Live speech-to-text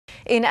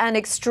In an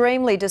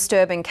extremely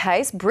disturbing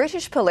case,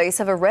 British police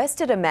have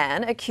arrested a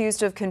man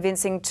accused of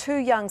convincing two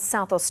young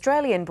South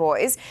Australian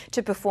boys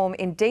to perform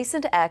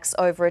indecent acts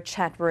over a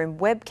chat room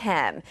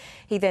webcam.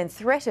 He then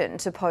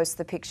threatened to post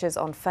the pictures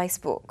on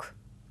Facebook.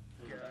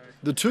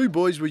 The two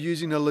boys were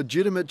using a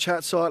legitimate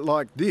chat site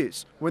like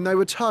this when they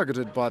were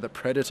targeted by the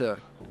predator.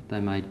 They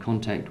made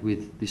contact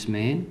with this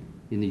man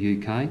in the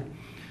UK.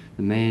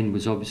 The man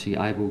was obviously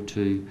able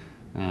to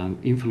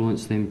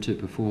influence them to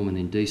perform an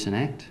indecent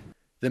act.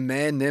 The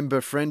man then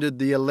befriended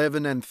the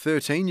 11 and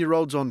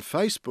 13-year-olds on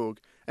Facebook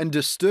and,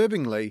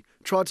 disturbingly,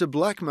 tried to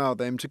blackmail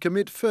them to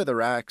commit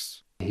further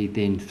acts. He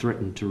then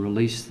threatened to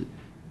release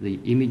the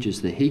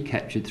images that he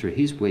captured through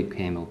his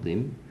webcam of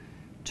them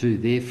to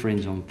their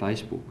friends on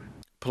Facebook.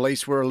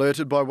 Police were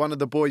alerted by one of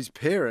the boys'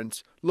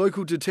 parents.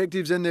 Local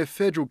detectives and their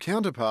federal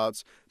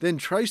counterparts then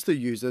traced the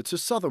user to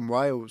southern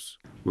Wales.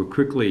 We're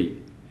quickly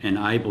and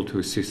able to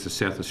assist the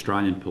South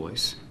Australian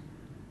police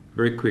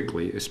very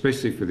quickly,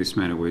 especially for this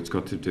matter where it's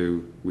got to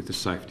do with the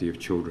safety of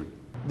children.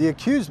 The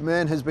accused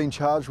man has been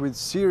charged with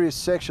serious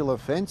sexual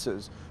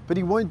offences, but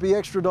he won't be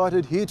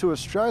extradited here to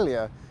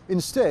Australia.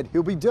 Instead,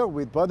 he'll be dealt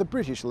with by the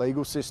British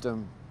legal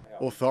system.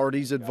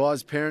 Authorities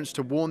advise parents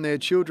to warn their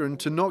children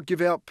to not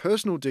give out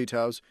personal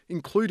details,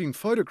 including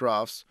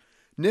photographs.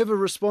 Never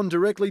respond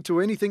directly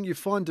to anything you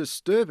find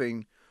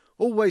disturbing.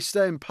 Always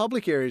stay in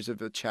public areas of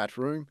the chat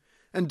room,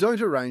 and don't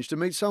arrange to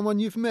meet someone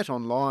you've met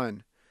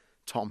online.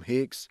 Tom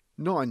Hicks,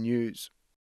 9 News.